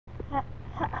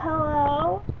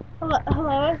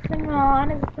Hello, is this thing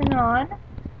on? Is this thing on?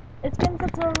 It's been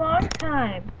such a long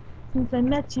time since I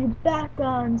met you back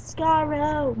on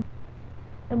Scarrow.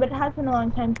 But it has been a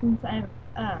long time since I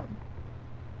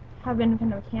have been in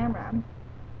front of a camera.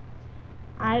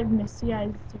 I've missed you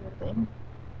guys dearly.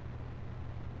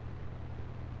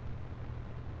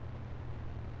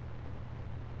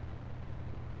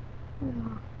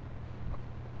 Yeah.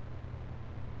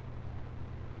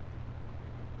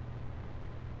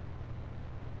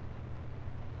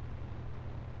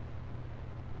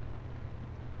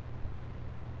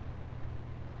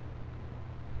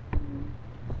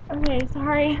 Okay,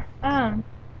 sorry.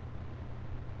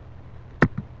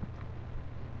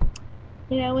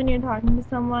 You know when you're talking to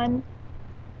someone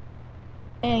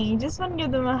and you just want to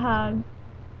give them a hug,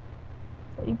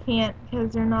 but you can't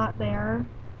because they're not there?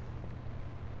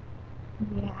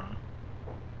 Yeah.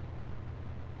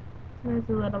 There's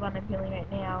a little what I'm feeling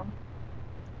right now.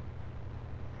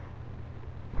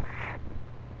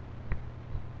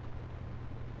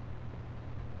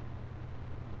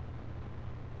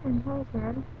 That was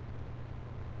weird.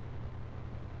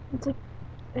 It's like,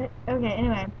 okay,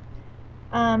 anyway.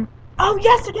 Oh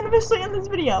yes, I can officially end this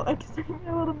video! I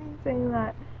know what I mean saying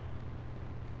that.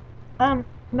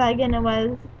 Megan, it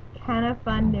was kind of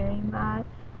fun doing that.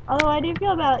 Although I do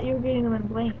feel bad that you were getting them in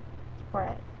blamed for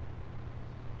it.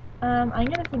 I'm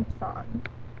gonna sing a song.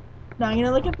 No, I'm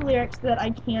gonna look up the lyrics so that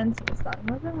I can sing a song.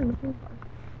 What was I looking for?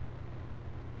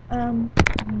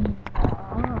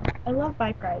 I love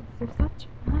bike rides. They're such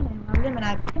fun. I love them, and I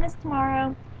have tennis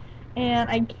tomorrow, and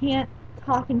I can't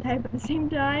talk and type at the same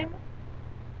time.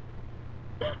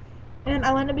 And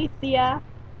I want to be Thea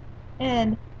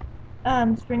and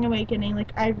Spring Awakening.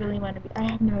 Like, I really want to be. I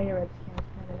have no idea where this camera's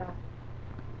pointed at.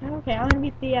 Okay, I want to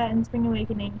be Thea in Spring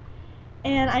Awakening.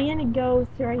 And I'm gonna go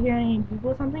sit right here and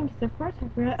Google something, because of course I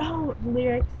forgot. Oh, the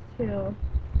lyrics to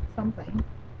something.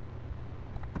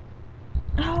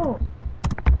 Oh!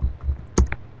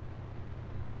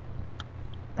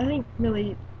 I think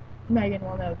really Megan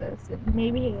will know this, and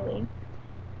maybe Haley.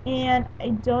 And I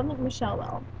don't think Michelle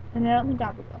will. And I don't think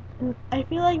Gabby will. And I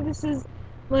feel like this is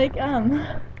like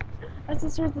a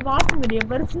Sisters of Awesome video,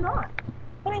 but it's not.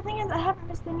 Funny thing is, I haven't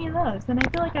missed any of those, and I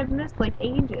feel like I've missed like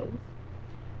ages.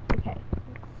 Okay,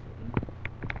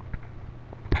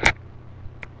 let's see.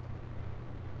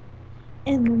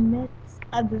 In the midst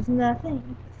of this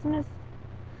nothingness,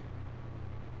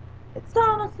 it's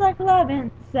almost like love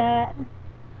and sad.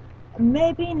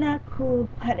 Maybe not cool,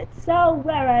 but it's so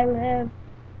where I live.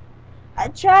 I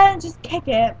try and just kick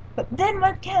it, but then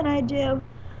what can I do?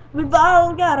 We've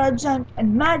all got our junk,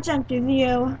 and my junk is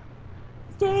you.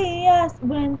 See us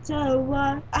winter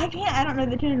walk. I don't know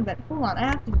the tune of it. Hold on,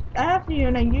 I have to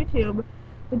on YouTube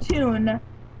the tune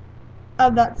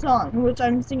of that song, which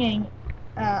I'm singing.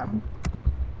 I'll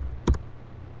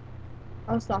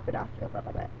stop it after a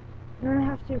little bit. And then I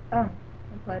have to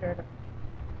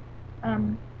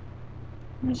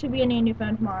I should be getting a new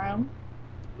phone tomorrow.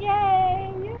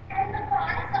 Yay!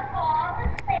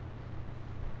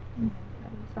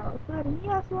 Start recording.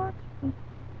 Yes, watch.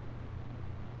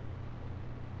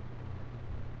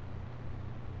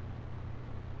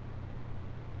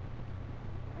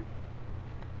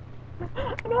 I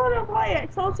don't want to reply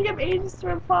it, so it'll take up ages to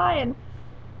reply, and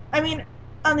I mean,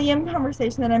 on the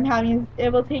conversation that I'm having,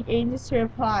 it will take ages to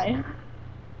reply.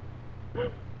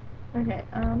 Okay,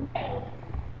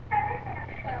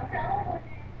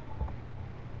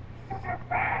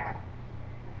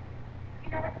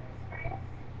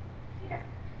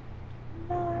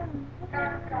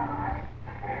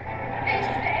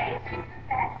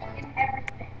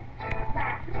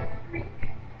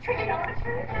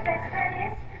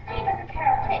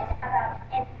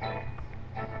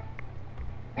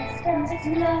 It's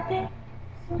nothing,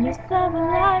 you're still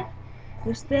alive.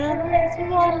 There's still the next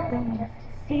water thing.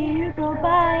 See you go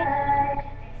by.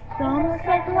 It's almost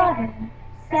like loving,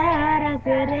 sad as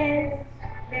it is.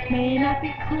 May not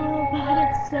be cool, but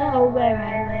it's so where I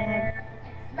live.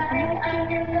 I like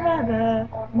you forever,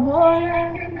 more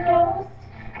than a ghost.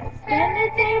 I spend the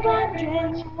day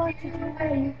wondering what to do,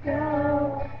 where you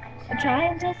go. I try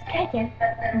and just kick it,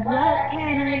 what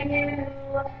can I do?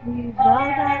 We've all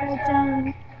got our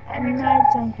junk, and my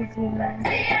junk is you.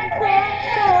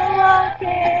 So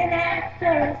walking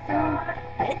after a song.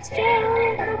 It's chill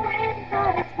in the wind,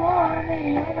 but it's warm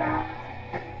in your eyes.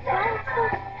 That's so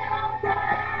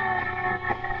bright.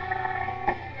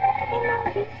 It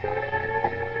might be true.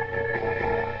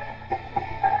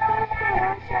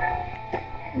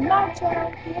 My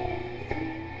junk is you.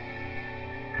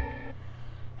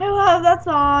 I love love that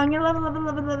song. I love it, love it,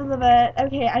 love it, love it, love it.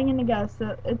 Okay, I'm gonna go.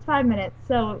 So it's 5 minutes,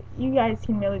 so you guys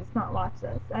can really just not watch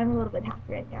this. I'm a little bit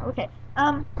happy right now. Okay.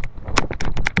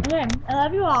 Okay, I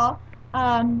love you all.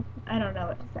 I don't know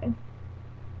what to say.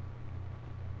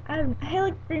 I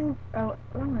like green. Oh,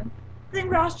 green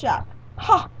grass chop.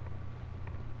 Ha.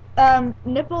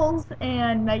 Nipples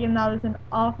and Megan, that was an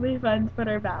awfully fun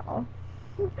Twitter battle.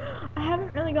 I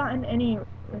haven't really gotten any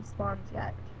response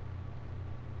yet.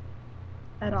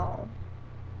 At all.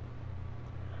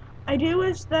 I do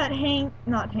wish that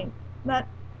that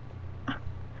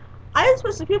I just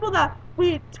wish the people that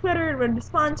we Twittered would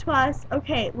respond to us.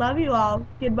 Okay, love you all.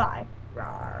 Goodbye.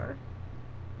 Rawr.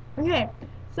 Okay,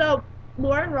 so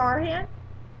Lauren Rawrhan,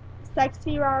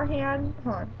 Sexy Rawrhan,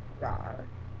 hold on, Rawr.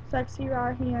 Sexy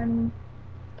Rawrhan,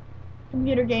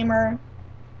 Computer Gamer,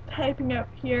 typing up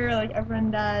here like everyone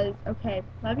does. Okay,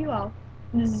 love you all.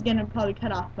 This is gonna probably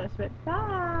cut off most of it.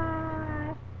 Bye.